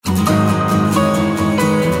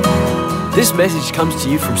This message comes to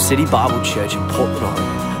you from City Bible Church in Portland,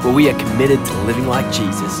 Oregon, where we are committed to living like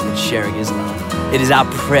Jesus and sharing His love. It is our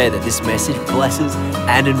prayer that this message blesses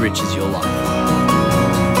and enriches your life.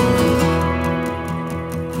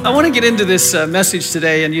 I want to get into this message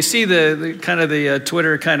today, and you see the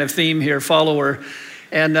Twitter kind of theme here, follower.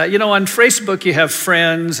 And on Facebook you have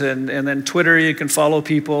friends, and then Twitter you can follow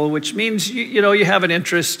people, which means you have an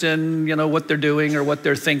interest in what they're doing or what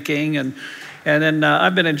they're thinking, and then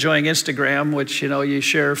I've been enjoying Instagram, which you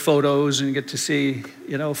share photos and you get to see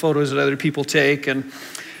photos that other people take, and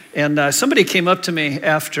somebody came up to me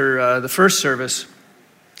after the first service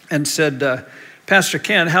and said, Pastor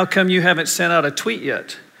Ken, how come you haven't sent out a tweet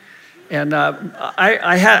yet? And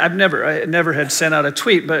I never had sent out a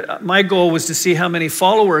tweet, but my goal was to see how many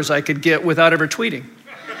followers I could get without ever tweeting.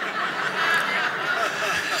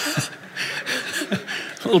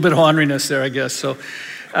 A little bit of orneriness there, I guess. So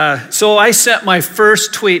I sent my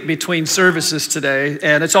first tweet between services today,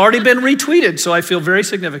 and it's already been retweeted, so I feel very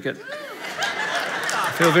significant.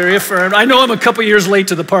 I feel very affirmed. I know I'm a couple years late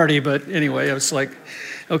to the party, but anyway, I was like,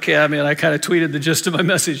 okay, I kind of tweeted the gist of my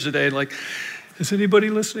message today, like, is anybody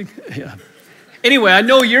listening? Yeah. Anyway, I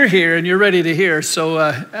know you're here and you're ready to hear, so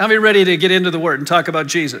how many ready to get into the Word and talk about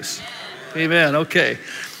Jesus? Amen, okay.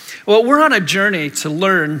 Well, we're on a journey to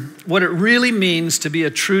learn what it really means to be a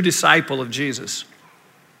true disciple of Jesus.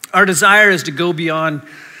 Our desire is to go beyond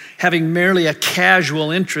having merely a casual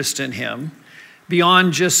interest in Him,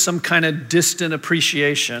 beyond just some kind of distant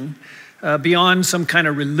appreciation, beyond some kind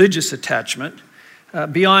of religious attachment,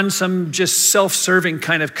 beyond some just self-serving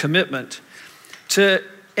kind of commitment, to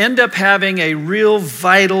end up having a real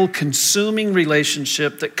vital, consuming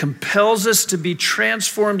relationship that compels us to be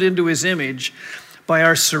transformed into His image by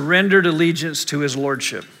our surrendered allegiance to His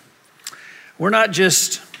Lordship. We're not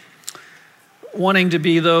just wanting to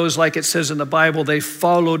be those, like it says in the Bible, they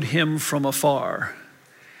followed Him from afar.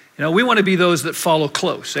 We want to be those that follow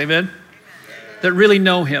close, amen? That really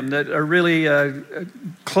know Him, that are really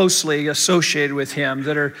closely associated with Him,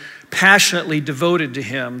 that are passionately devoted to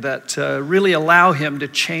Him, that really allow Him to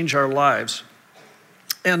change our lives.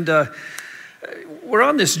 And we're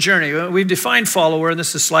on this journey. We've defined follower, and this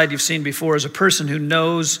is a slide you've seen before, as a person who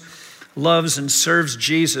knows, loves, and serves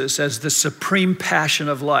Jesus as the supreme passion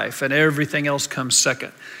of life, and everything else comes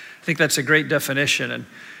second. I think that's a great definition.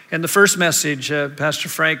 And the first message, Pastor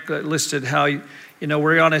Frank listed how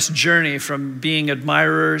we're on this journey from being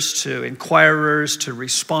admirers to inquirers to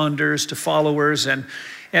responders to followers, and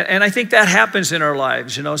I think that happens in our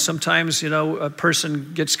lives. Sometimes a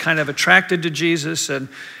person gets kind of attracted to Jesus, and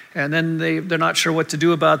then they're not sure what to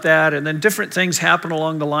do about that, and then different things happen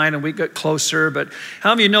along the line, and we get closer. But how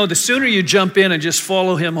many of you know the sooner you jump in and just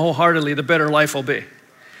follow Him wholeheartedly, the better life will be?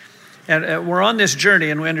 And we're on this journey,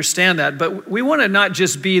 and we understand that. But we want to not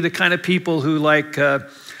just be the kind of people who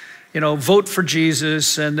vote for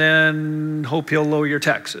Jesus and then hope He'll lower your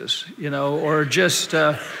taxes, or just,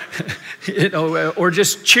 or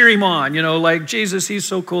just cheer Him on, like Jesus, He's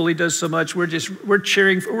so cool, He does so much. We're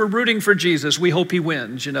rooting for Jesus. We hope He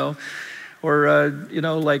wins, or,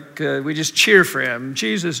 we just cheer for Him.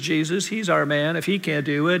 Jesus, He's our man. If He can't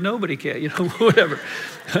do it, nobody can, whatever.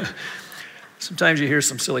 Sometimes you hear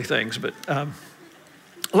some silly things, but a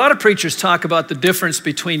lot of preachers talk about the difference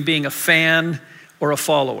between being a fan or a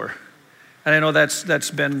follower. And I know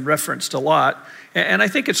that's been referenced a lot. And I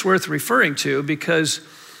think it's worth referring to because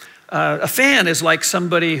a fan is like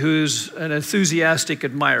somebody who's an enthusiastic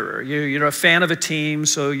admirer. You're a fan of a team,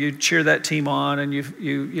 so you cheer that team on, and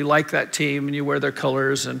you like that team, and you wear their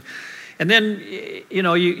colors. And then,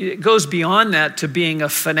 it goes beyond that to being a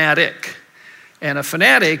fanatic. And a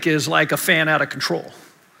fanatic is like a fan out of control.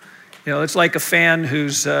 It's like a fan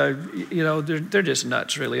who's, they're just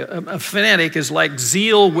nuts, really. A fanatic is like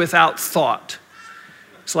zeal without thought.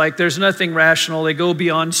 It's like there's nothing rational. They go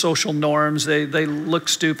beyond social norms. They look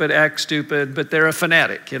stupid, act stupid, but they're a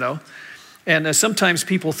fanatic, And sometimes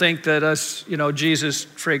people think that us, Jesus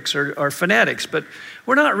freaks are fanatics, but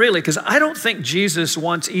we're not really, because I don't think Jesus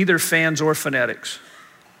wants either fans or fanatics.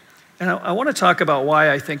 And I want to talk about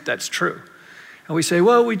why I think that's true. And we say,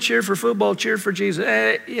 well, we cheer for football, cheer for Jesus.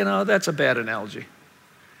 That's a bad analogy.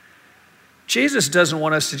 Jesus doesn't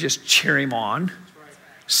want us to just cheer Him on,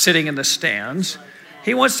 sitting in the stands.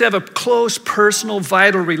 He wants to have a close, personal,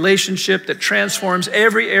 vital relationship that transforms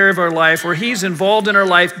every area of our life, where He's involved in our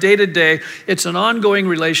life day to day. It's an ongoing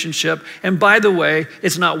relationship. And by the way,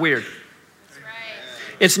 it's not weird.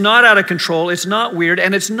 It's not out of control. It's not weird.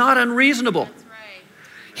 And it's not unreasonable.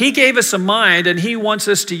 He gave us a mind, and He wants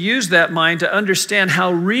us to use that mind to understand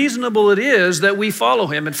how reasonable it is that we follow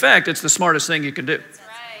Him. In fact, it's the smartest thing you can do. That's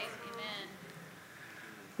right. Amen.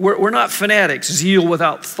 We're not fanatics, zeal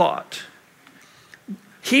without thought.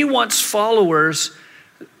 He wants followers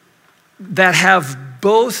that have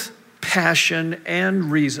both passion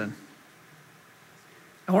and reason.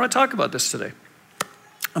 I want to talk about this today.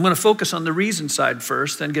 I'm going to focus on the reason side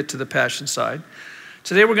first, then get to the passion side.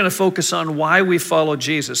 Today we're going to focus on why we follow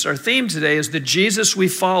Jesus. Our theme today is the Jesus we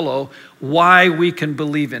follow, why we can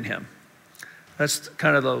believe in him. That's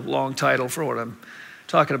kind of the long title for what I'm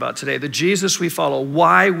talking about today. The Jesus we follow,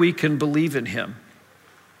 why we can believe in him.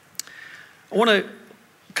 I want to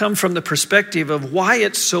come from the perspective of why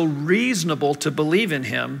it's so reasonable to believe in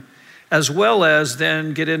him, as well as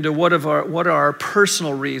then get into what are our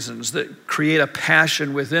personal reasons that create a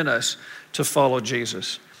passion within us to follow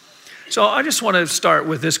Jesus. So I just want to start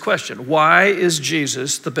with this question. Why is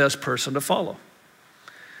Jesus the best person to follow?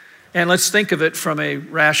 And let's think of it from a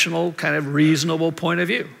rational, kind of reasonable point of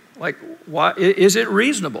view. Like, why is it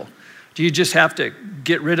reasonable? Do you just have to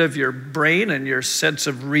get rid of your brain and your sense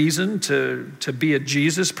of reason to be a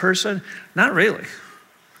Jesus person? Not really.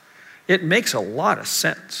 It makes a lot of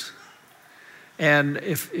sense. And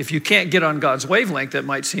if you can't get on God's wavelength, it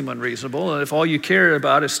might seem unreasonable. And if all you care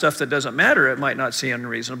about is stuff that doesn't matter, it might not seem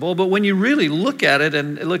unreasonable. But when you really look at it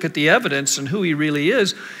and look at the evidence and who he really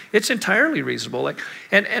is, it's entirely reasonable.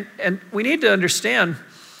 And we need to understand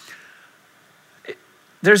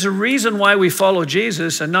there's a reason why we follow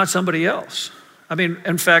Jesus and not somebody else. I mean,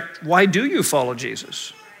 in fact, why do you follow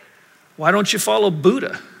Jesus? Why don't you follow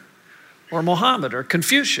Buddha or Muhammad or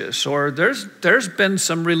Confucius? Or there's been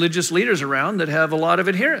some religious leaders around that have a lot of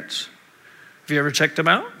adherents. Have you ever checked them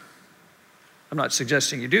out? I'm not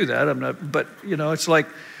suggesting you do that. But it's like,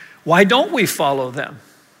 why don't we follow them?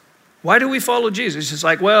 Why do we follow Jesus? It's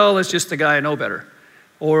like, well, it's just the guy I know better.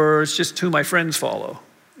 Or it's just who my friends follow.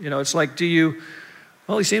 It's like,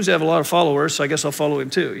 well, he seems to have a lot of followers, so I guess I'll follow him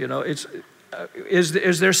too.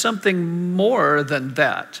 Is there something more than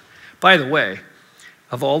that? By the way,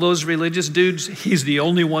 of all those religious dudes, he's the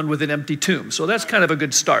only one with an empty tomb. So that's kind of a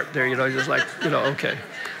good start there, just like, okay.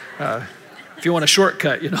 If you want a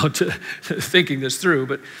shortcut, to thinking this through.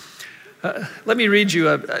 But let me read you,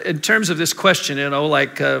 in terms of this question,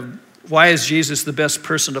 why is Jesus the best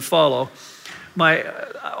person to follow?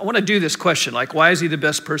 I want to do this question, like, why is he the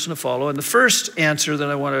best person to follow? And the first answer that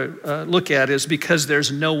I want to look at is because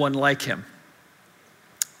there's no one like him.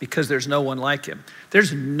 Because there's no one like him.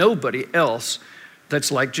 There's nobody else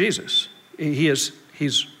that's like Jesus.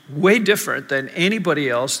 He's way different than anybody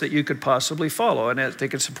else that you could possibly follow. And I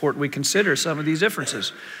think it's important we consider some of these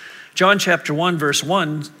differences. John chapter 1, verse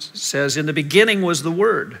 1 says, in the beginning was the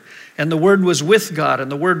Word, and the Word was with God, and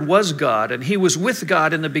the Word was God, and he was with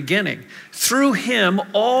God in the beginning. Through him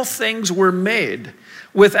all things were made.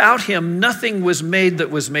 Without him nothing was made that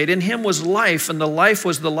was made. In him was life, and the life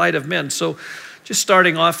was the light of men. So just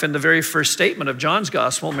starting off in the very first statement of John's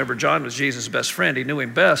gospel, remember John was Jesus' best friend, he knew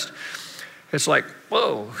him best. It's like,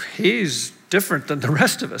 whoa, he's different than the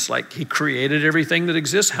rest of us. Like, he created everything that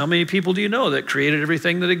exists. How many people do you know that created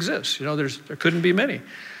everything that exists? There couldn't be many.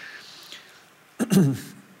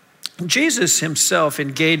 Jesus himself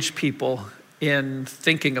engaged people in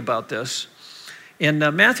thinking about this. In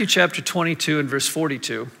Matthew chapter 22 and verse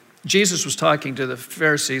 42, Jesus was talking to the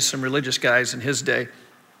Pharisees, some religious guys in his day.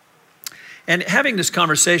 And having this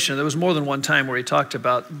conversation, there was more than one time where he talked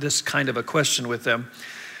about this kind of a question with them.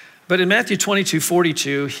 But in Matthew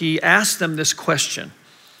 22:42, he asked them this question.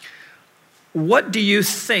 What do you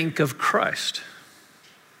think of Christ?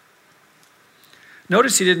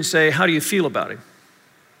 Notice he didn't say, how do you feel about him?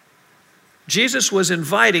 Jesus was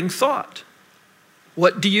inviting thought.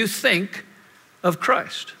 What do you think of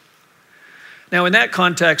Christ? Now, in that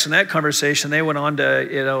context, in that conversation, they went on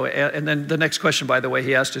to, and then the next question, by the way,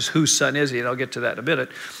 he asked is, whose son is he? And I'll get to that in a minute.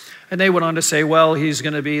 And they went on to say, well, he's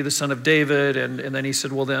going to be the son of David. And then he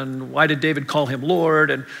said, well, then why did David call him Lord?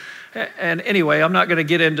 And anyway, I'm not going to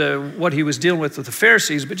get into what he was dealing with the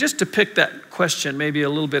Pharisees, but just to pick that question maybe a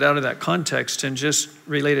little bit out of that context and just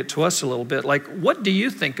relate it to us a little bit. Like, what do you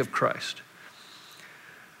think of Christ?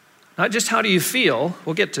 Not just how do you feel,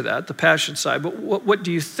 we'll get to that, the passion side, but what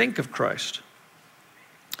do you think of Christ?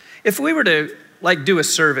 If we were to do a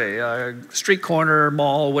survey, a street corner,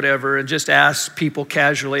 mall, whatever, and just ask people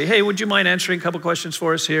casually, hey, would you mind answering a couple questions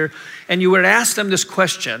for us here? And you would ask them this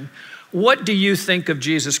question, what do you think of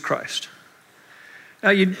Jesus Christ? Now,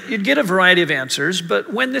 you'd get a variety of answers,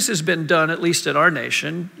 but when this has been done, at least in our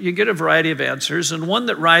nation, you get a variety of answers, and one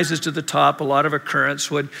that rises to the top, a lot of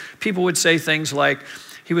occurrence, people would say things like,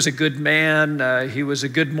 he was a good man. He was a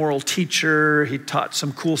good moral teacher. He taught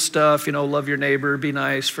some cool stuff, love your neighbor, be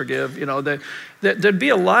nice, forgive. There'd be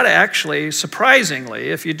a lot of, actually, surprisingly,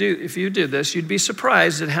 if you did this, you'd be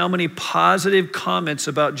surprised at how many positive comments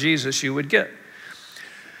about Jesus you would get.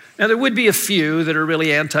 Now, there would be a few that are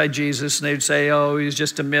really anti-Jesus, and they'd say, oh, he's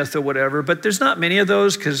just a myth or whatever, but there's not many of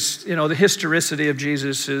those because, the historicity of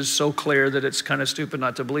Jesus is so clear that it's kind of stupid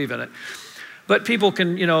not to believe in it. But people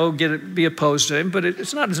can, be opposed to him, but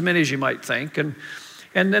it's not as many as you might think. And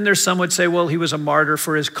then there's some would say, well, he was a martyr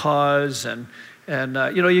for his cause, and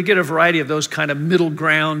you get a variety of those kind of middle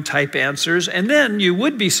ground type answers. And then you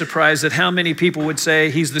would be surprised at how many people would say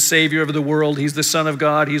he's the Savior of the world, he's the Son of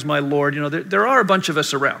God, he's my Lord. There are a bunch of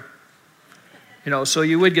us around. So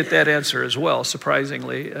you would get that answer as well,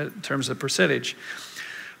 surprisingly, in terms of percentage.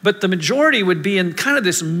 But the majority would be in kind of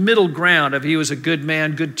this middle ground of he was a good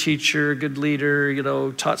man, good teacher, good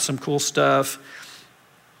leader, taught some cool stuff,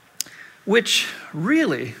 which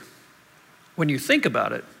really, when you think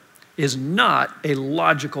about it, is not a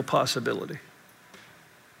logical possibility.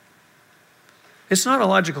 It's not a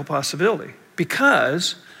logical possibility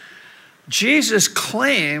because Jesus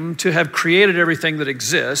claimed to have created everything that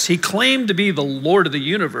exists. He claimed to be the Lord of the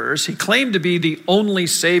universe. He claimed to be the only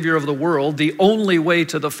Savior of the world, the only way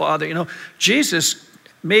to the Father. Jesus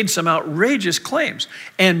made some outrageous claims,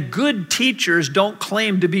 and good teachers don't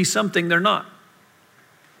claim to be something they're not.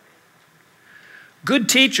 Good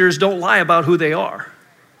teachers don't lie about who they are.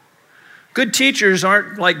 Good teachers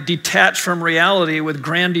aren't like detached from reality with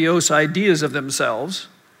grandiose ideas of themselves.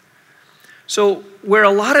 So where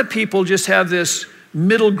a lot of people just have this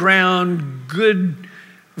middle ground, good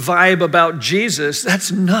vibe about Jesus,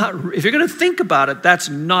 that's not, if you're going to think about it, that's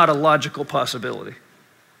not a logical possibility.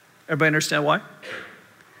 Everybody understand why?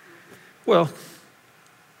 Well,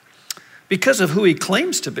 because of who he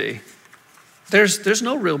claims to be, there's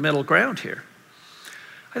no real middle ground here.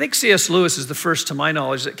 I think C.S. Lewis is the first, to my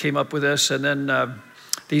knowledge, that came up with this, and then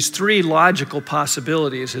these three logical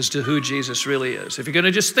possibilities as to who Jesus really is. If you're going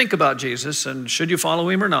to just think about Jesus and should you follow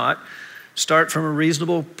him or not, start from a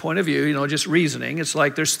reasonable point of view, just reasoning. It's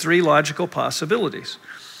like there's three logical possibilities.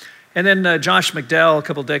 And then Josh McDowell, a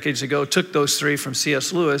couple decades ago, took those three from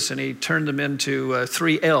C.S. Lewis and he turned them into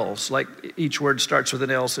three L's, like each word starts with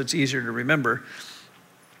an L, so it's easier to remember.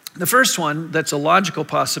 The first one that's a logical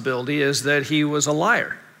possibility is that he was a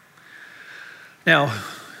liar. Now,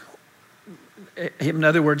 in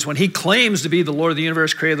other words, when he claims to be the Lord of the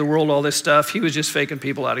universe, created the world, all this stuff, he was just faking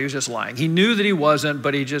people out. He was just lying. He knew that he wasn't,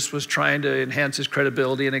 but he just was trying to enhance his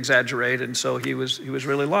credibility and exaggerate, and so he was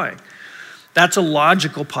really lying. That's a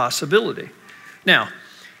logical possibility. Now,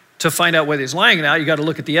 to find out whether he's lying now, you got to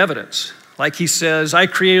look at the evidence. Like he says, I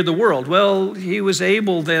created the world. Well, he was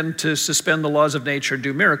able then to suspend the laws of nature and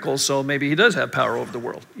do miracles, so maybe he does have power over the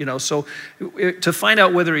world. So to find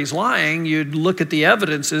out whether he's lying, you'd look at the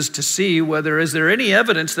evidences to see whether is there any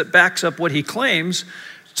evidence that backs up what he claims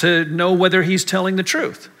to know whether he's telling the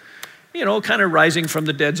truth. Kind of rising from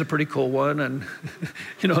the dead's a pretty cool one, and,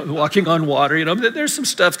 walking on water. There's some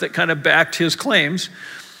stuff that kind of backed his claims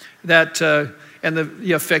that... and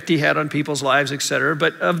the effect he had on people's lives, et cetera.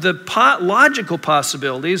 But of the logical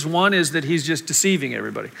possibilities, one is that he's just deceiving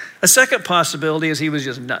everybody. A second possibility is he was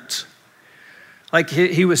just nuts. Like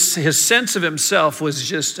his sense of himself was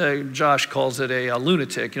just, Josh calls it a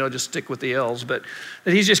lunatic, just stick with the L's, but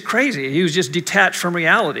that he's just crazy. He was just detached from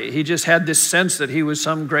reality. He just had this sense that he was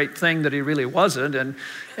some great thing that he really wasn't. And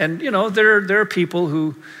there are people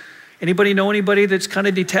who, anybody know anybody that's kind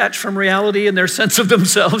of detached from reality and their sense of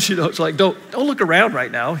themselves? It's like, don't look around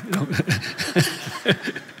right now.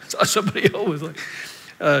 Saw somebody who was like,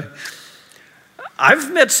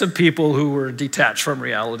 I've met some people who were detached from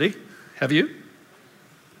reality. Have you?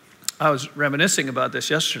 I was reminiscing about this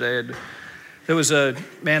yesterday. And there was a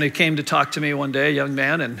man who came to talk to me one day, a young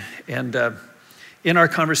man, and in our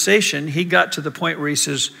conversation, he got to the point where he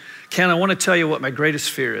says, Ken, I want to tell you what my greatest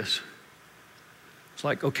fear is. It's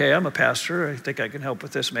like, okay, I'm a pastor. I think I can help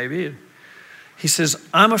with this maybe. And he says,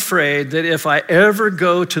 I'm afraid that if I ever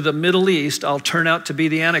go to the Middle East, I'll turn out to be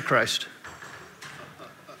the Antichrist.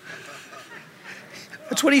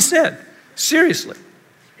 That's what he said. Seriously.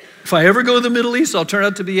 If I ever go to the Middle East, I'll turn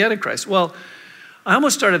out to be the Antichrist. Well, I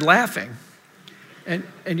almost started laughing. And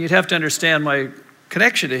you'd have to understand my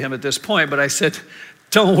connection to him at this point, but I said,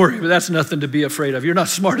 don't worry, but that's nothing to be afraid of. You're not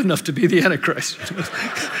smart enough to be the Antichrist.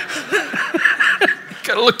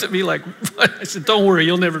 Kind of looked at me like, what? I said, don't worry,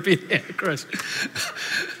 you'll never be the Antichrist.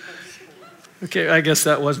 Okay, I guess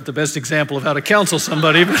that wasn't the best example of how to counsel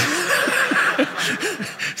somebody, but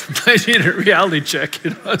sometimes you need a reality check,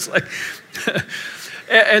 It's like,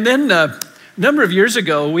 and then A number of years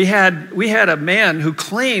ago, we had a man who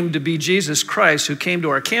claimed to be Jesus Christ who came to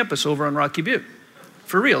our campus over on Rocky Butte.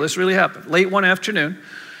 For real, this really happened. Late one afternoon.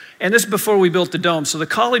 And this is before we built the dome. So the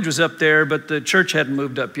college was up there, but the church hadn't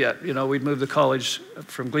moved up yet. You know, we'd moved the college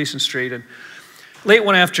from Gleason Street. And late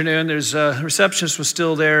one afternoon, there's a receptionist was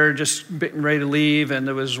still there, just getting ready to leave. And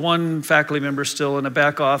there was one faculty member still in the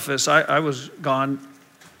back office. I was gone.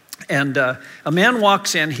 And a man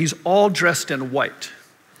walks in. He's all dressed in white.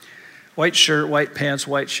 White shirt, white pants,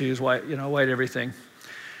 white shoes, white everything.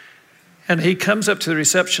 And he comes up to the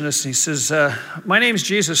receptionist and he says, my name's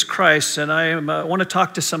Jesus Christ, and I want to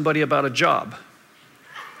talk to somebody about a job.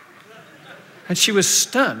 And she was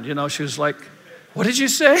stunned, she was like, what did you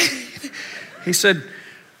say? He said,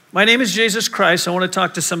 my name is Jesus Christ, I want to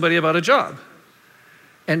talk to somebody about a job.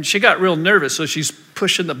 And she got real nervous, so she's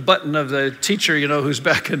pushing the button of the teacher, who's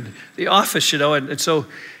back in the office, and so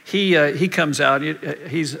he comes out.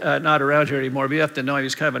 He's not around here anymore, but you have to know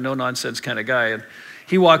he's kind of a no-nonsense kind of guy. And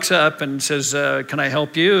he walks up and says, can I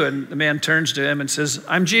help you? And the man turns to him and says,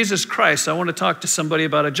 I'm Jesus Christ. I want to talk to somebody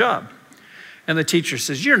about a job. And the teacher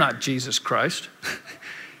says, you're not Jesus Christ.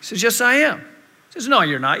 He says, yes, I am. He says, no,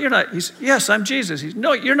 you're not. You're not. He says, yes, I'm Jesus. He says,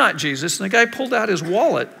 no, you're not Jesus. And the guy pulled out his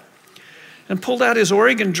wallet and pulled out his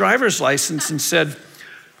Oregon driver's license and said,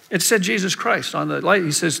 it said Jesus Christ on the light.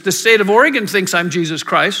 He says, the state of Oregon thinks I'm Jesus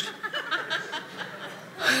Christ.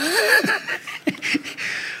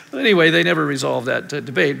 Anyway, they never resolved that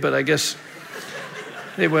debate, but I guess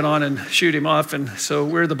they went on and shoot him off. And so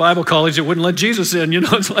we're the Bible college that wouldn't let Jesus in,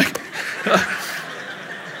 it's like,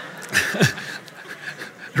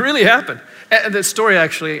 it really happened. And the story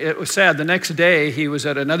actually, it was sad. The next day, he was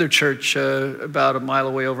at another church about a mile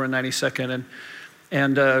away over in 92nd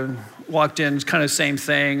and walked in, kind of same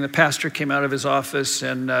thing. The pastor came out of his office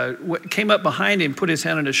and came up behind him, put his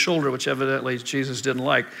hand on his shoulder, which evidently Jesus didn't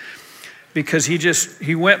like, because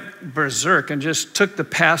he went berserk and just took the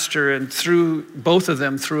pastor and threw both of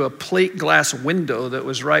them through a plate glass window that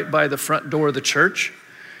was right by the front door of the church.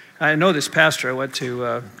 I know this pastor. I went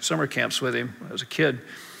to summer camps with him when I was a kid.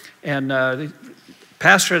 And the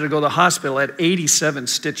pastor had to go to the hospital, had 87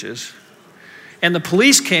 stitches. And the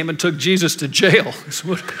police came and took Jesus to jail.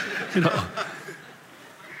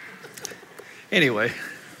 Anyway,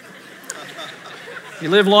 you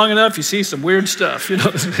live long enough, you see some weird stuff,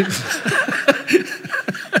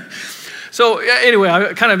 So anyway,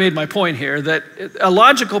 I kind of made my point here that a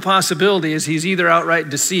logical possibility is he's either outright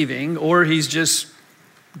deceiving or he's just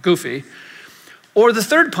goofy. Or the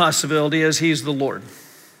third possibility is he's the Lord.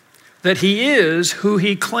 That he is who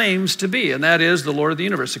he claims to be, and that is the Lord of the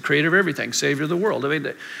universe, the creator of everything, savior of the world. I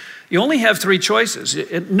mean, you only have three choices.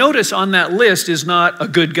 Notice on that list is not a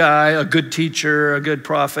good guy, a good teacher, a good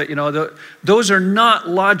prophet. Those are not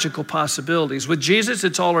logical possibilities. With Jesus,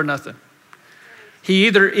 it's all or nothing. He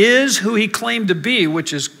either is who he claimed to be,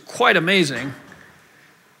 which is quite amazing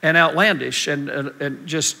and outlandish and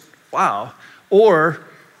just wow, or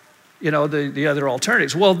the other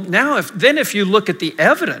alternatives. Well, now if you look at the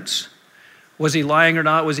evidence, was he lying or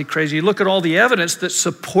not? Was he crazy? You look at all the evidence that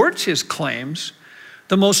supports his claims,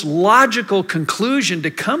 the most logical conclusion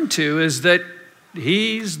to come to is that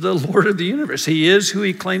he's the Lord of the universe. He is who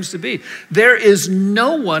he claims to be. There is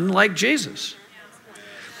no one like Jesus.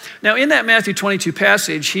 Now, in that Matthew 22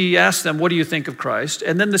 passage, he asked them, what do you think of Christ?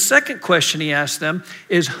 And then the second question he asked them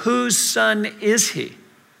is, whose son is he?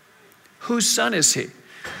 Whose son is he?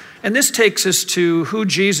 And this takes us to who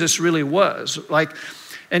Jesus really was.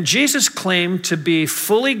 And Jesus claimed to be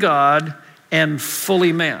fully God and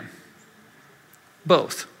fully man.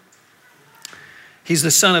 Both. He's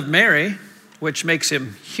the son of Mary, which makes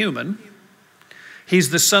him human.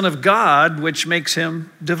 He's the son of God, which makes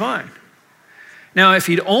him divine. Now, if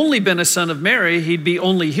he'd only been a son of Mary, he'd be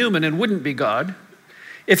only human and wouldn't be God.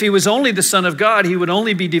 If he was only the son of God, he would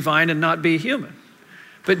only be divine and not be human.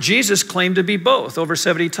 But Jesus claimed to be both. Over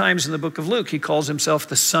 70 times in the book of Luke, he calls himself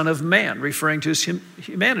the Son of Man, referring to his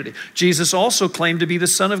humanity. Jesus also claimed to be the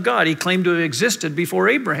Son of God. He claimed to have existed before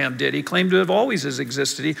Abraham did. He claimed to have always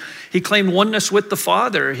existed. He claimed oneness with the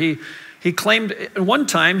Father. He claimed, one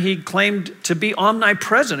time, he claimed to be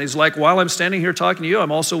omnipresent. He's like, while I'm standing here talking to you,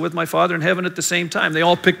 I'm also with my Father in heaven at the same time. They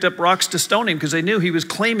all picked up rocks to stone him because they knew he was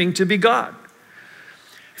claiming to be God.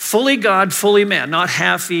 Fully God, fully man, not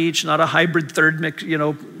half each, not a hybrid third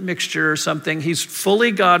mixture or something. He's fully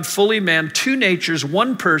God, fully man, two natures,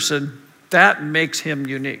 one person. That makes him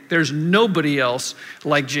unique. There's nobody else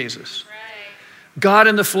like Jesus. Right. God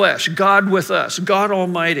in the flesh, God with us, God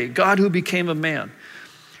Almighty, God who became a man.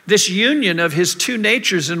 This union of his two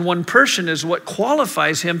natures in one person is what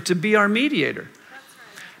qualifies him to be our mediator.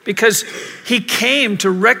 because he came to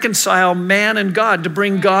reconcile man and God, to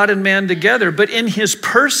bring God and man together. But in his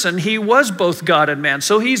person, he was both God and man.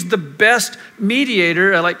 So he's the best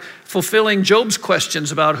mediator, like fulfilling Job's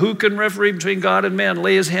questions about who can referee between God and man,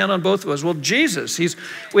 lay his hand on both of us. Well, Jesus,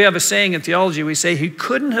 we have a saying in theology, we say he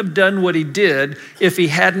couldn't have done what he did if he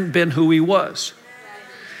hadn't been who he was.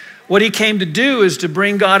 What he came to do is to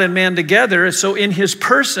bring God and man together. So in his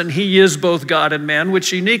person, he is both God and man,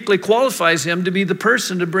 which uniquely qualifies him to be the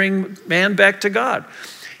person to bring man back to God.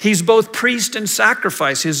 He's both priest and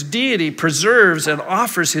sacrifice. His deity preserves and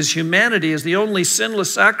offers his humanity as the only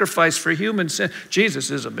sinless sacrifice for human sin. Jesus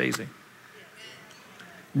is amazing.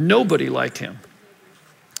 Nobody like him.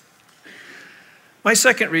 My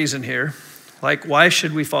second reason here, like why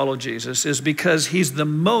should we follow Jesus, is because he's the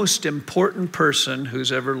most important person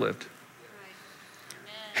who's ever lived.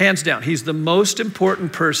 Hands down, he's the most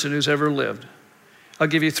important person who's ever lived. I'll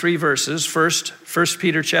give you 3 verses. First, 1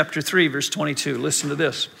 Peter chapter 3, verse 22. Listen to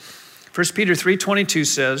this. 1 Peter 3:22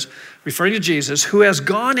 says, referring to Jesus, who has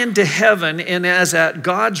gone into heaven and is at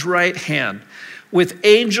God's right hand, with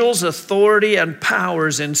angels, authority, and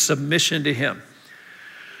powers in submission to him.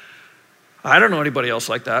 I don't know anybody else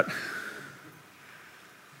like that.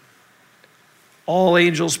 All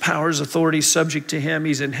angels, powers, authority subject to him.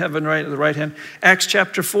 He's in heaven right at the right hand. Acts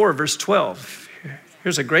chapter 4, verse 12.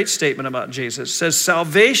 Here's a great statement about Jesus. It says,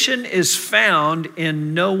 salvation is found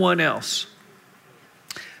in no one else.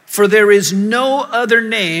 For there is no other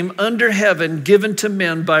name under heaven given to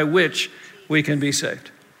men by which we can be saved.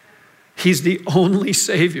 He's the only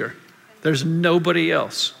Savior. There's nobody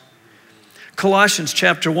else. Colossians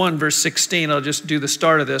chapter 1, verse 16. I'll just do the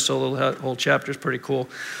start of this, although the whole chapter is pretty cool.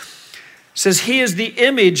 It says, he is the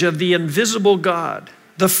image of the invisible God,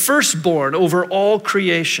 the firstborn over all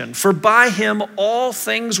creation. For by him all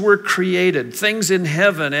things were created, things in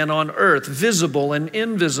heaven and on earth, visible and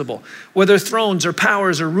invisible, whether thrones or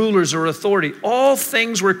powers or rulers or authority. All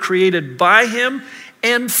things were created by him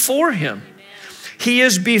and for him. He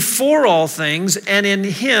is before all things, and in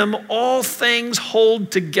him all things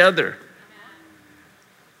hold together.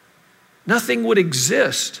 Nothing would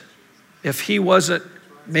exist if he wasn't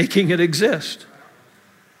making it exist.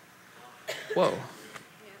 Whoa.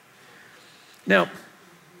 Now,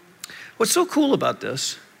 what's so cool about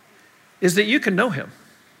this is that you can know him.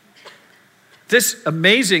 This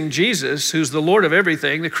amazing Jesus, who's the Lord of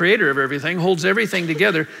everything, the creator of everything, holds everything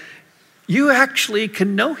together, you actually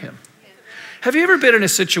can know him. Have you ever been in a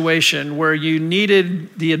situation where you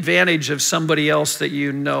needed the advantage of somebody else that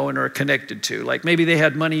you know and are connected to? Like maybe they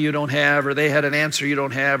had money you don't have, or they had an answer you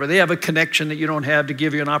don't have, or they have a connection that you don't have to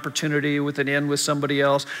give you an opportunity with an in with somebody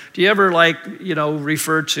else. Do you ever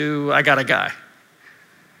refer to, I got a guy?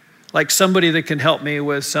 Like somebody that can help me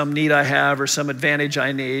with some need I have or some advantage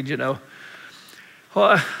I need, Well,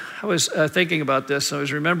 I was thinking about this. I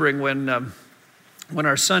was remembering when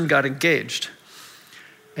our son got engaged.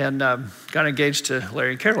 And got engaged to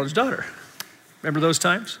Larry and Carolyn's daughter. Remember those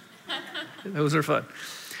times? Those are fun.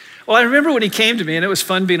 Well, I remember when he came to me, and it was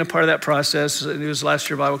fun being a part of that process. It was last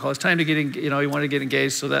year Bible college. Time to get, he wanted to get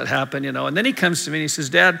engaged, so that happened, And then he comes to me and he says,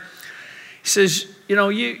 Dad, he says,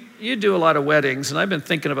 you do a lot of weddings, and I've been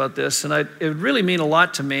thinking about this, and it would really mean a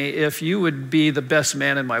lot to me if you would be the best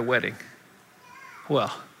man in my wedding.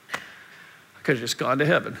 Well, I could have just gone to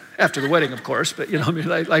heaven after the wedding, of course, but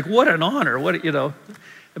like what an honor,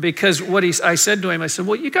 because I said to him, I said,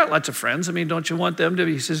 well, you got lots of friends. Don't you want them to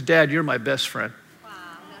be? He says, Dad, you're my best friend. Wow,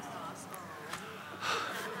 that's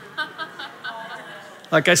awesome.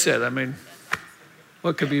 Like I said,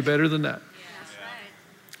 what could be better than that? Yeah, that's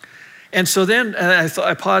right. And so then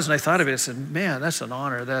I paused and I thought of it. I said, man, that's an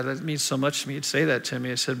honor. That means so much to me to say that to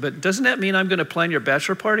me. I said, but doesn't that mean I'm going to plan your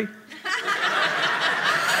bachelor party?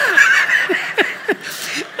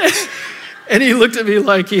 And he looked at me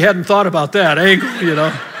like he hadn't thought about that angle,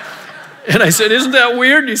 And I said, isn't that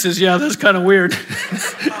weird? And he says, yeah, that's kind of weird.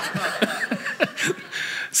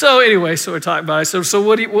 So anyway, so we're talking about it. So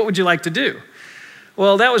what would you like to do?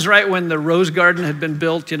 Well, that was right when the Rose Garden had been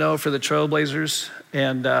built, for the Trailblazers.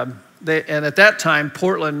 And at that time,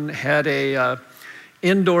 Portland had a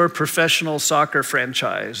indoor professional soccer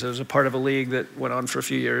franchise. It was a part of a league that went on for a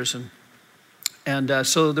few years. And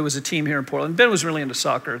so there was a team here in Portland. Ben was really into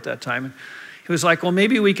soccer at that time. And he was like, well,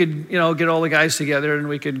 maybe we could, get all the guys together and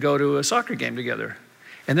we could go to a soccer game together.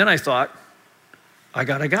 And then I thought, I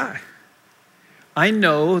got a guy. I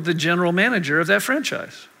know the general manager of that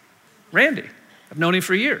franchise, Randy. I've known him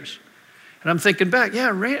for years. And I'm thinking back,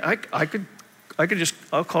 yeah,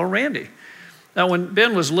 I'll call Randy. Now, when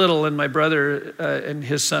Ben was little and my brother and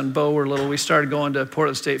his son Bo were little, we started going to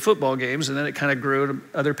Portland State football games, and then it kind of grew to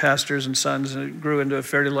other pastors and sons, and it grew into a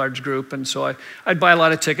fairly large group. And so I'd buy a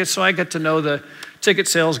lot of tickets, so I got to know the ticket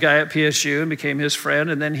sales guy at PSU and became his friend,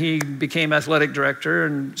 and then he became athletic director.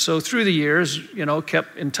 And so through the years,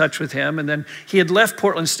 kept in touch with him, and then he had left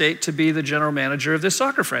Portland State to be the general manager of this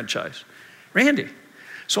soccer franchise, Randy.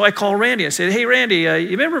 So I called Randy. I said, hey, Randy,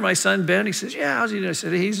 you remember my son, Ben? He says, yeah, how's he doing? I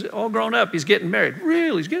said, he's all grown up. He's getting married.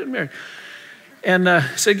 Really? He's getting married. And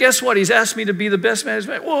I said, guess what? He's asked me to be the best man. He's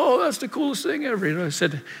like, whoa, that's the coolest thing ever. I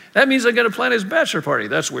said, that means I'm going to plan his bachelor party.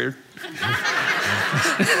 That's weird.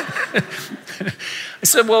 I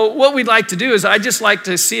said, well, what we'd like to do is I'd just like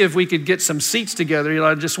to see if we could get some seats together.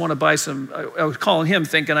 I just want to buy some. I was calling him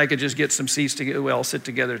thinking I could just get some seats together. We all sit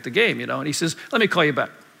together at the game, And he says, let me call you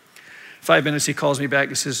back. 5 minutes, he calls me back.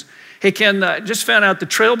 He says, hey, Ken, just found out the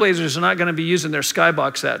Trailblazers are not going to be using their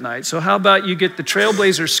skybox that night. So how about you get the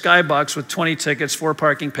Trailblazers skybox with 20 tickets, 4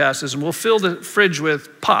 parking passes, and we'll fill the fridge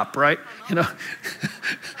with pop, right?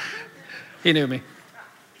 He knew me.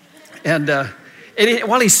 And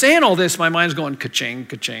while he's saying all this, my mind's going ka-ching,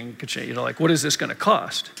 ka-ching, ka-ching. Like, what is this going to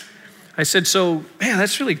cost? I said, so, man,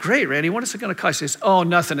 that's really great, Randy. What is it going to cost? He says, oh,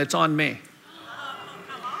 nothing. It's on me.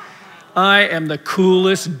 I am the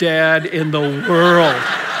coolest dad in the world.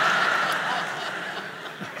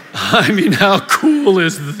 I mean, how cool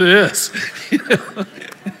is this?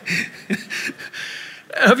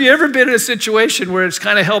 Have you ever been in a situation where it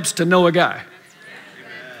kind of helps to know a guy?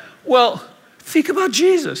 Well, think about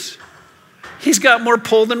Jesus. He's got more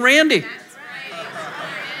pull than Randy.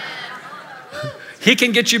 He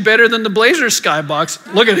can get you better than the Blazers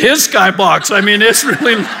skybox. Look at his skybox. I mean, it's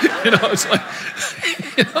really, it's like,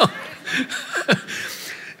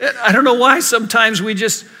 I don't know why sometimes we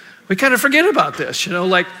kind of forget about this,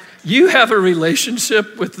 like you have a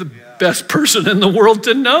relationship with the best person in the world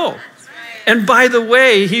to know. And by the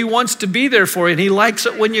way, he wants to be there for you, and he likes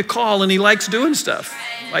it when you call, and he likes doing stuff.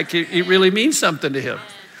 Like it really means something to him.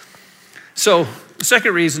 So the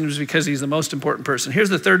second reason is because he's the most important person. Here's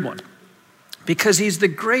the third one. Because he's the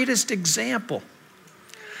greatest example.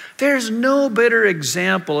 There's no better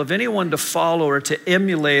example of anyone to follow or to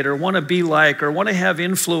emulate or want to be like or want to have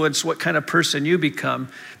influence what kind of person you become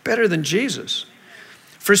better than Jesus.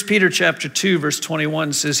 1 Peter chapter 2, verse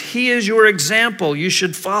 21 says, he is your example. You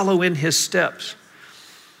should follow in his steps.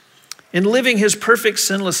 In living his perfect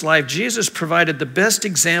sinless life, Jesus provided the best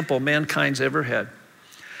example mankind's ever had.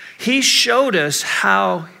 He showed us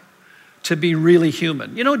how to be really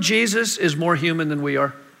human. Jesus is more human than we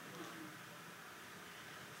are.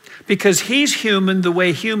 Because he's human the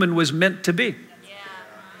way human was meant to be. Yeah. Amen.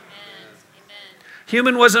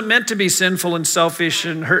 Human wasn't meant to be sinful and selfish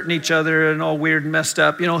and hurting each other and all weird and messed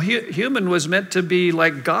up. Human was meant to be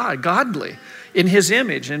like God, godly in his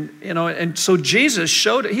image. And so Jesus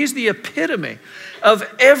showed it. He's the epitome of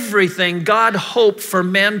everything God hoped for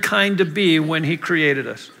mankind to be when he created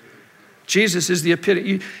us. Jesus is the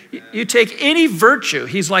epitome. You take any virtue,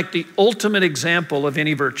 he's like the ultimate example of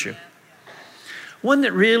any virtue. One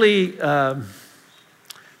that really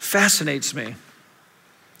fascinates me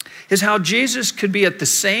is how Jesus could be at the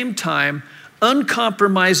same time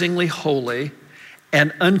uncompromisingly holy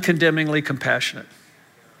and uncondemningly compassionate.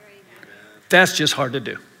 That's just hard to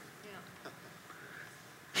do.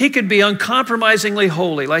 He could be uncompromisingly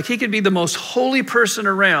holy, like he could be the most holy person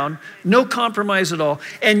around, no compromise at all,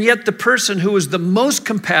 and yet the person who was the most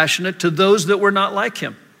compassionate to those that were not like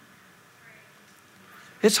him.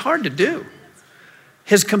 It's hard to do.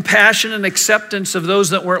 His compassion and acceptance of those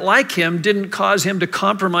that weren't like him didn't cause him to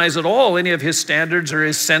compromise at all any of his standards or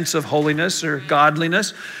his sense of holiness or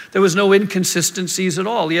godliness. There was no inconsistencies at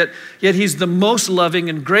all. Yet he's the most loving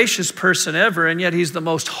and gracious person ever, and yet he's the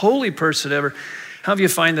most holy person ever. How do you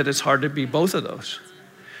find that it's hard to be both of those?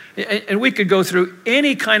 And we could go through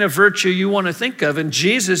any kind of virtue you want to think of, and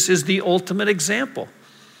Jesus is the ultimate example.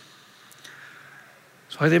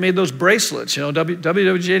 That's why they made those bracelets,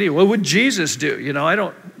 WWJD. What would Jesus do?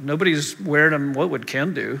 Nobody's wearing them. What would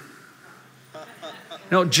Ken do?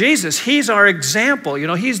 No, Jesus, he's our example.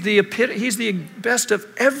 He's the best of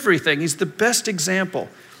everything. He's the best example.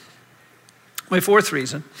 My fourth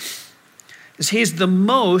reason is he's the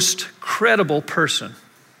most credible person.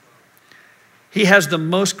 He has the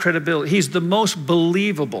most credibility. He's the most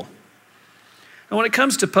believable. And when it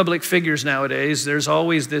comes to public figures nowadays, there's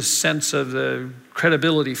always this sense of the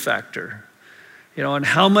credibility factor, and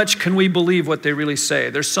how much can we believe what they really say?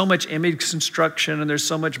 There's so much image construction and there's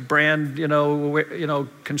so much brand,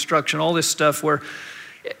 construction, all this stuff where,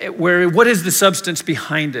 where what is the substance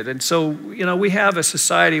behind it? And so, we have a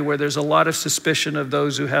society where there's a lot of suspicion of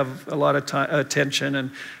those who have a lot of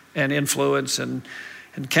attention and influence, and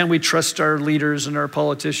can we trust our leaders and our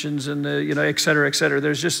politicians and et cetera, et cetera.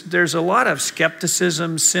 There's a lot of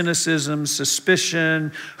skepticism, cynicism,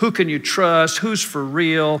 suspicion. Who can you trust? Who's for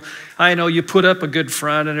real? I know you put up a good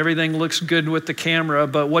front and everything looks good with the camera,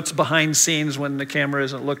 but what's behind scenes when the camera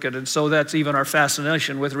isn't looking? And so that's even our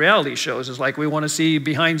fascination with reality shows, is like we want to see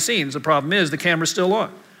behind scenes. The problem is the camera's still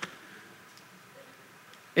on.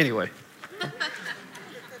 Anyway,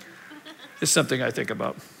 it's something I think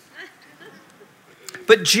about.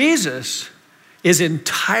 But Jesus is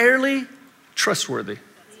entirely trustworthy.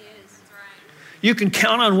 You can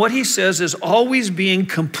count on what he says as always being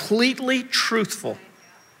completely truthful.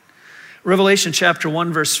 Revelation chapter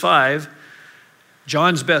 1, verse 5,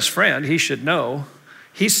 John's best friend, he should know,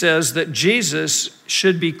 he says that Jesus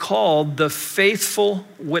should be called the faithful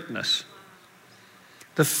witness.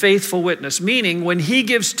 The faithful witness, meaning when he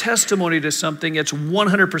gives testimony to something, it's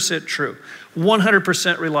 100% true,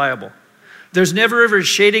 100% reliable. There's never ever a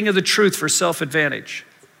shading of the truth for self-advantage.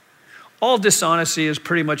 All dishonesty is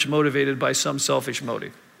pretty much motivated by some selfish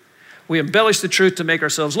motive. We embellish the truth to make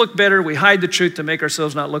ourselves look better. We hide the truth to make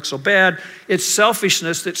ourselves not look so bad. It's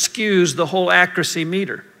selfishness that skews the whole accuracy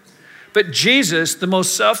meter. But Jesus, the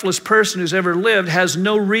most selfless person who's ever lived, has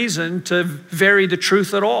no reason to vary the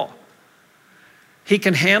truth at all. He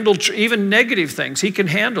can handle even negative things. He can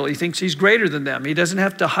handle. He thinks he's greater than them. He doesn't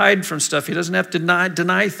have to hide from stuff. He doesn't have to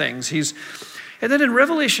deny things. And then in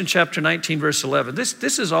Revelation chapter 19, verse 11,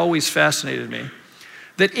 this has always fascinated me,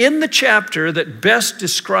 that in the chapter that best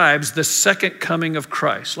describes the second coming of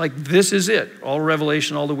Christ, like this is it, all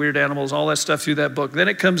Revelation, all the weird animals, all that stuff through that book. Then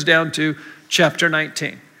it comes down to chapter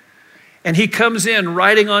 19. And he comes in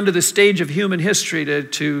riding onto the stage of human history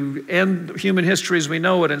to end human history as we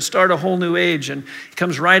know it and start a whole new age. And he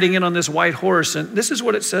comes riding in on this white horse. And this is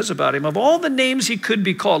what it says about him. Of all the names he could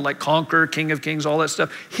be called, like Conqueror, King of Kings, all that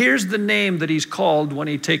stuff, here's the name that he's called when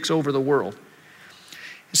he takes over the world.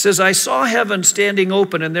 It says, I saw heaven standing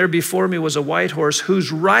open, and there before me was a white horse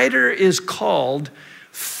whose rider is called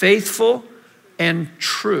Faithful and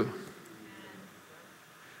True.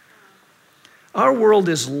 Our world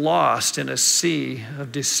is lost in a sea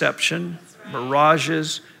of deception,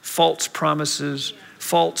 mirages, false promises,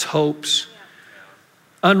 false hopes,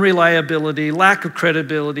 unreliability, lack of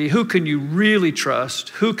credibility. Who can you really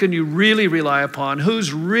trust? Who can you really rely upon?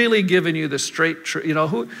 Who's really giving you the straight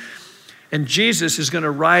truth? And Jesus is going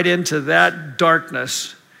to ride into that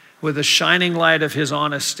darkness with the shining light of his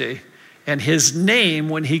honesty. And his name,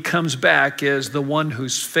 when he comes back, is the one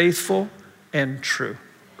who's faithful and true.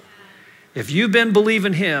 If you've been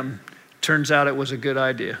believing him, turns out it was a good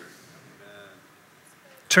idea.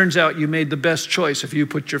 Turns out you made the best choice if you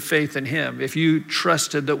put your faith in him, if you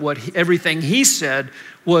trusted that everything he said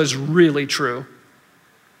was really true.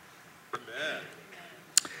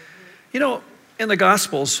 Amen. In the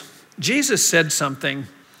Gospels, Jesus said something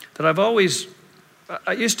that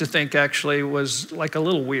I used to think actually was like a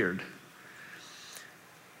little weird.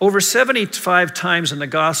 Over 75 times in the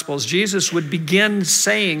Gospels, Jesus would begin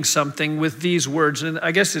saying something with these words. And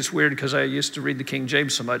I guess it's weird because I used to read the King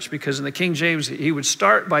James so much, because in the King James, he would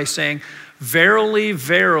start by saying, verily,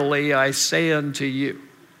 verily, I say unto you.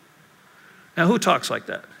 Now, who talks like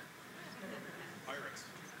that? Pirates.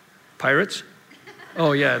 Pirates?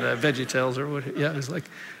 Oh, yeah, the VeggieTales or what? Yeah, it's like,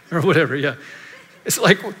 or whatever, yeah. It's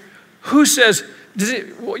like, who says...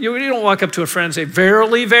 You don't walk up to a friend and say,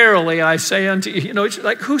 verily, verily, I say unto you. It's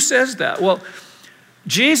like, who says that? Well,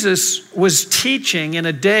 Jesus was teaching in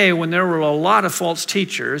a day when there were a lot of false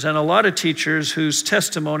teachers and a lot of teachers whose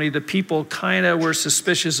testimony the people kind of were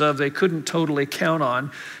suspicious of, they couldn't totally count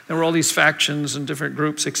on. There were all these factions and different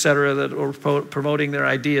groups, et cetera, that were promoting their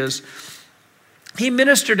ideas. He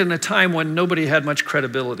ministered in a time when nobody had much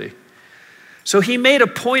credibility. So he made a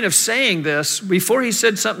point of saying this before he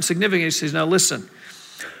said something significant. He says, now listen,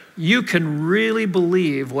 you can really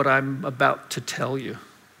believe what I'm about to tell you.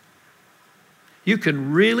 You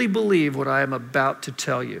can really believe what I am about to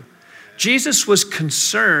tell you. Jesus was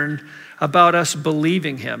concerned about us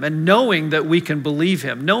believing him and knowing that we can believe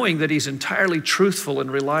him, knowing that he's entirely truthful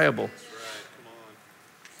and reliable. That's right. Come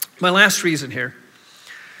on. My last reason here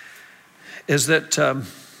is that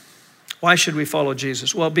why should we follow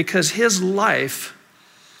Jesus? Well, because his life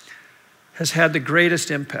has had the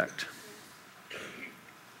greatest impact.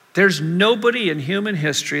 There's nobody in human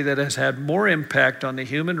history that has had more impact on the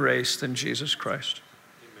human race than Jesus Christ.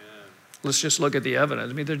 Amen. Let's just look at the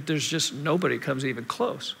evidence. I mean, there's just nobody comes even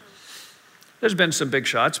close. There's been some big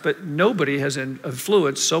shots, but nobody has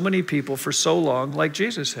influenced so many people for so long like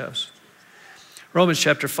Jesus has. Romans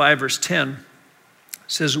chapter 5, verse 10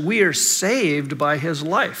 says, we are saved by his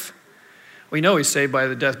life. We know he's saved by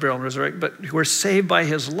the death, burial, and resurrection, but we're saved by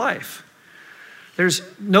his life. There's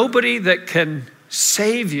nobody that can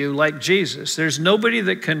save you like Jesus. There's nobody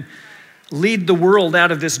that can lead the world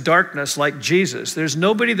out of this darkness like Jesus. There's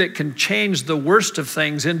nobody that can change the worst of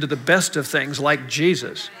things into the best of things like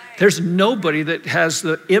Jesus. There's nobody that has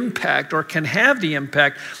the impact or can have the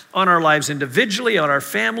impact on our lives individually, on our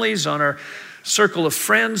families, on our circle of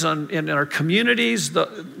friends, in our communities,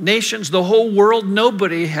 the nations, the whole world.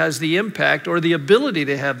 Nobody has the impact or the ability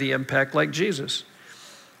to have the impact like Jesus.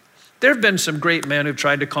 There have been some great men who've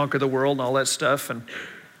tried to conquer the world and all that stuff,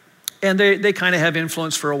 and they kind of have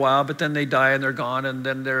influence for a while, but then they die and they're gone, and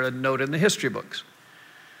then they're a note in the history books.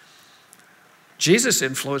 Jesus'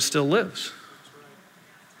 influence still lives.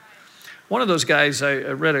 One of those guys I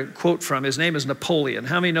read a quote from, his name is Napoleon.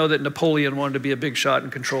 How many know that Napoleon wanted to be a big shot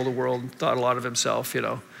and control the world and thought a lot of himself, you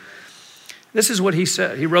know? This is what he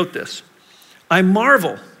said. He wrote this. I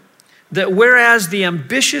marvel that whereas the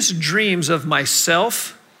ambitious dreams of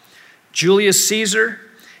myself, Julius Caesar,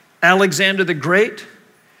 Alexander the Great,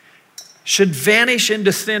 should vanish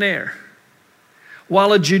into thin air,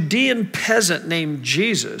 while a Judean peasant named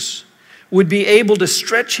Jesus would be able to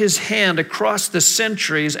stretch his hand across the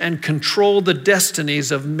centuries and control the destinies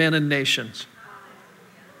of men and nations.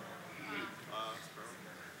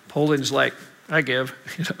 Napoleon's like, I give,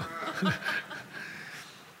 you know.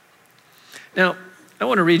 Now, I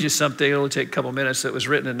want to read you something. It'll take a couple minutes. That was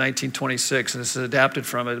written in 1926, and this is adapted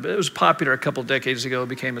from it. But it was popular a couple decades ago. It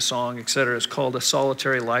became a song, etc. It's called A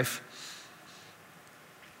Solitary Life.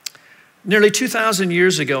 Nearly 2,000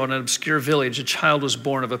 years ago in an obscure village, a child was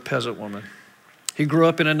born of a peasant woman. He grew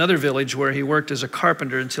up in another village where he worked as a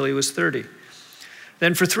carpenter until he was 30.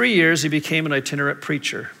 Then for 3 years, he became an itinerant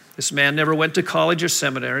preacher. This man never went to college or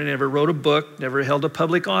seminary, never wrote a book, never held a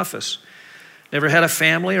public office, never had a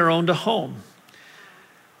family or owned a home,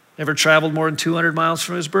 never traveled more than 200 miles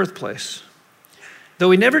from his birthplace.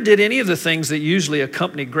 Though he never did any of the things that usually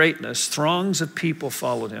accompany greatness, throngs of people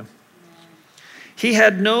followed him. He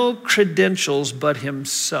had no credentials but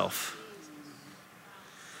himself.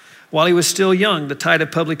 While he was still young, the tide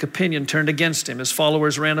of public opinion turned against him. His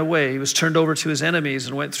followers ran away. He was turned over to his enemies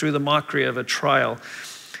and went through the mockery of a trial.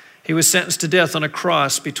 He was sentenced to death on a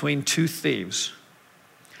cross between two thieves.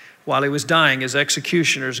 While he was dying, his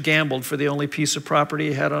executioners gambled for the only piece of property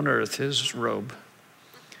he had on earth, his robe.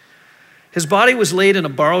 His body was laid in a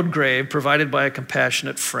borrowed grave provided by a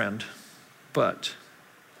compassionate friend. But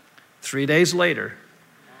 3 days later,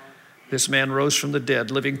 this man rose from the dead,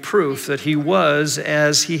 living proof that he was,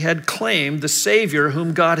 as he had claimed, the Savior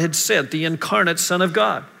whom God had sent, the incarnate Son of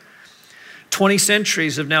God. 20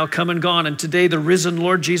 centuries have now come and gone, and today the risen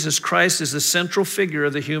Lord Jesus Christ is the central figure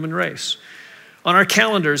of the human race. On our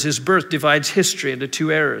calendars, his birth divides history into two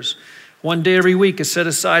eras. One day every week is set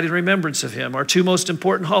aside in remembrance of him. Our two most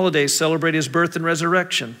important holidays celebrate his birth and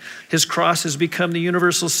resurrection. His cross has become the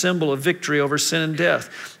universal symbol of victory over sin and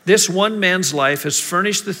death. This one man's life has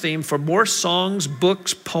furnished the theme for more songs,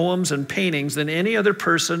 books, poems, and paintings than any other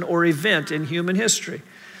person or event in human history.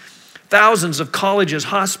 Thousands of colleges,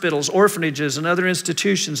 hospitals, orphanages, and other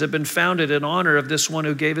institutions have been founded in honor of this one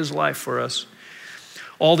who gave his life for us.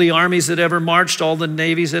 All the armies that ever marched, all the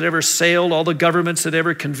navies that ever sailed, all the governments that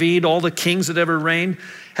ever convened, all the kings that ever reigned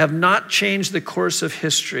have not changed the course of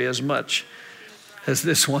history as much as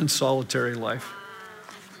this one solitary life.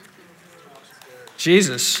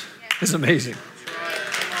 Jesus is amazing.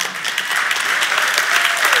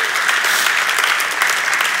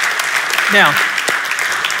 Now,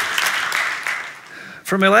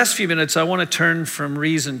 for my last few minutes, I want to turn from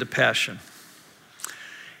reason to passion.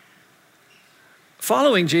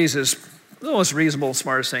 Following Jesus, the most reasonable,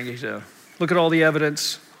 smartest thing you do. Look at all the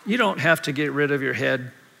evidence. You don't have to get rid of your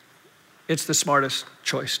head. It's the smartest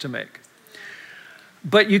choice to make.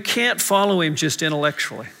 But you can't follow him just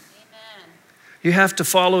intellectually. Amen. You have to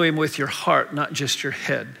follow him with your heart, not just your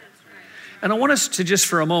head. And I want us to just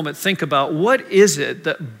for a moment think about what is it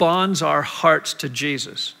that bonds our hearts to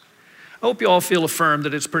Jesus? I hope you all feel affirmed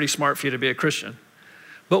that it's pretty smart for you to be a Christian.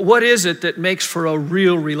 But what is it that makes for a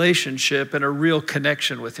real relationship and a real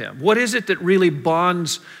connection with him? What is it that really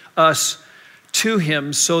bonds us to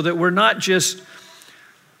him so that we're not just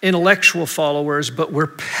intellectual followers, but we're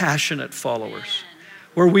passionate followers?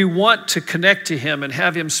 Where we want to connect to him and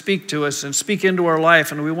have him speak to us and speak into our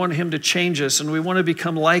life, and we want him to change us, and we want to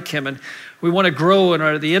become like him, and we want to grow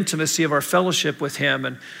in the intimacy of our fellowship with him,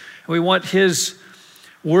 and we want his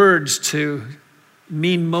words to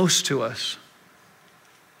mean most to us.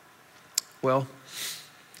 Well,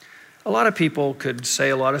 a lot of people could say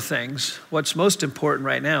a lot of things. What's most important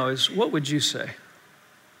right now is, what would you say?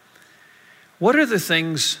 What are the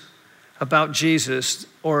things about Jesus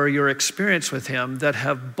or your experience with him that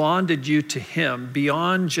have bonded you to him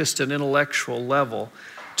beyond just an intellectual level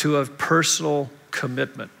to a personal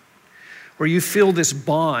commitment? Where you feel this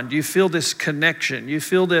bond, you feel this connection, you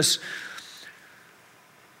feel this,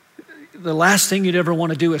 the last thing you'd ever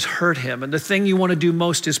want to do is hurt him, and the thing you want to do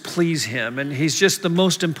most is please him, and he's just the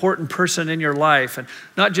most important person in your life, and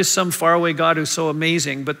not just some faraway God who's so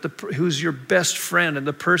amazing, but who's your best friend and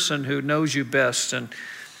the person who knows you best. And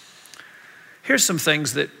here's some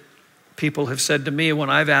things that people have said to me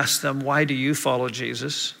when I've asked them, why do you follow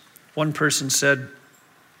Jesus? One person said,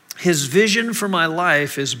 his vision for my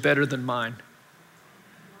life is better than mine.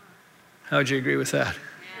 How would you agree with that?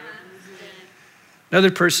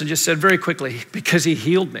 Another person just said very quickly, because he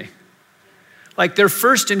healed me. Like their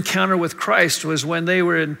first encounter with Christ was when they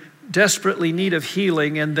were in desperately need of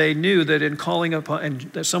healing, and they knew that in calling upon, and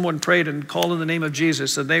that someone prayed and called in the name of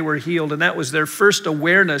Jesus, and they were healed. And that was their first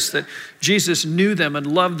awareness that Jesus knew them and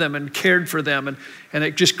loved them and cared for them, and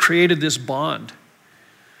it just created this bond.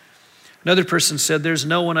 Another person said, there's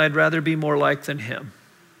no one I'd rather be more like than him.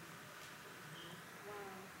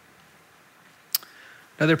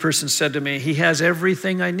 Another person said to me, he has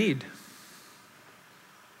everything I need.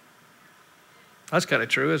 That's kind of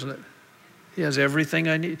true, isn't it? He has everything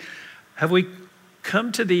I need. Have we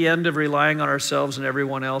come to the end of relying on ourselves and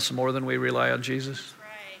everyone else more than we rely on Jesus?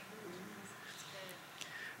 Right.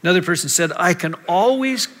 Another person said, I can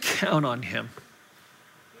always count on him.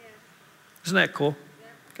 Isn't that cool?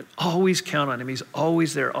 I can always count on him. He's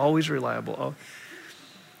always there, always reliable.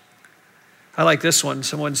 I like this one.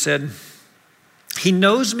 Someone said, he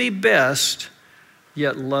knows me best,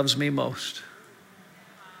 yet loves me most.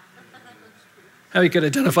 How you could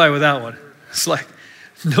identify with that one. It's like,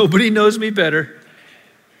 nobody knows me better.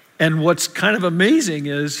 And what's kind of amazing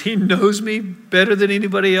is he knows me better than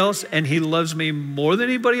anybody else, and he loves me more than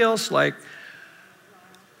anybody else. Like,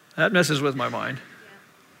 that messes with my mind.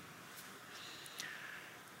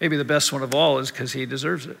 Maybe the best one of all is because he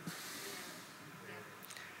deserves it.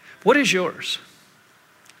 What is yours?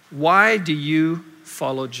 Why do you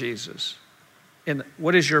follow Jesus? And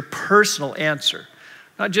what is your personal answer?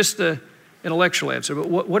 Not just the intellectual answer, but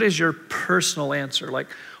what is your personal answer? Like,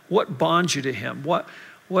 what bonds you to him? What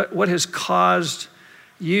has caused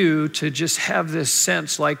you to just have this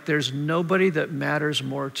sense like there's nobody that matters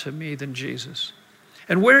more to me than Jesus?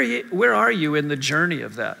 And where are you in the journey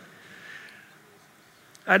of that?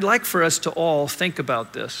 I'd like for us to all think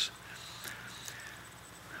about this.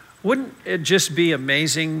 Wouldn't it just be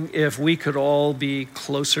amazing if we could all be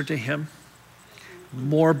closer to him,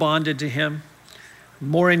 more bonded to him,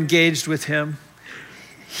 more engaged with him,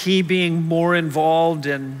 he being more involved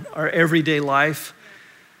in our everyday life,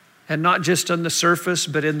 and not just on the surface,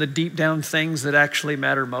 but in the deep down things that actually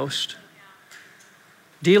matter most?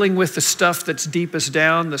 Dealing with the stuff that's deepest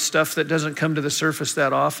down, the stuff that doesn't come to the surface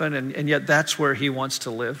that often, and yet that's where he wants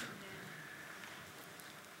to live.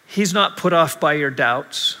 He's not put off by your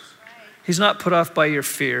doubts. He's not put off by your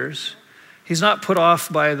fears. He's not put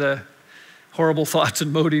off by the horrible thoughts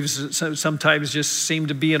and motives that sometimes just seem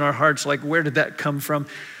to be in our hearts, like, where did that come from?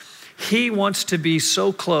 He wants to be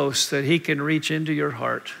so close that he can reach into your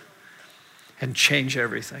heart and change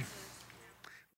everything.